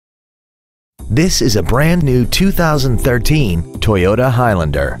This is a brand new 2013 Toyota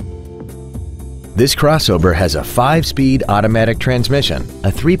Highlander. This crossover has a 5-speed automatic transmission,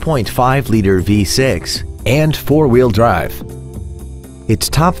 a 3.5-liter V6, and 4-wheel drive. Its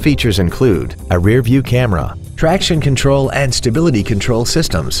top features include a rear-view camera, traction control and stability control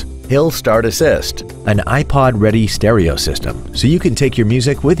systems, hill start assist, an iPod-ready stereo system so you can take your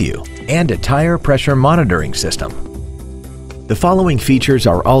music with you, and a tire pressure monitoring system. The following features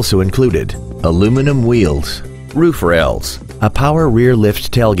are also included: aluminum wheels, roof rails, a power rear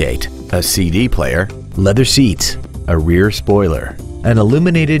lift tailgate, a CD player, leather seats, a rear spoiler, an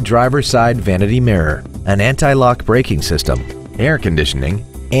illuminated driver's side vanity mirror, an anti-lock braking system, air conditioning,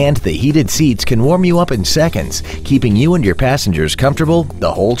 and the heated seats can warm you up in seconds, keeping you and your passengers comfortable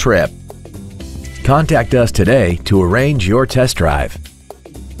the whole trip. Contact us today to arrange your test drive.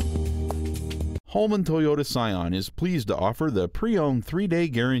 Holman Toyota Scion is pleased to offer the pre-owned 3-day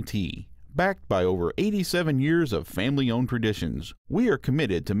guarantee. Backed by over 87 years of family-owned traditions, we are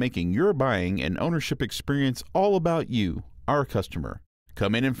committed to making your buying and ownership experience all about you, our customer.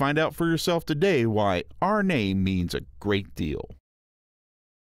 Come in and find out for yourself today why our name means a great deal.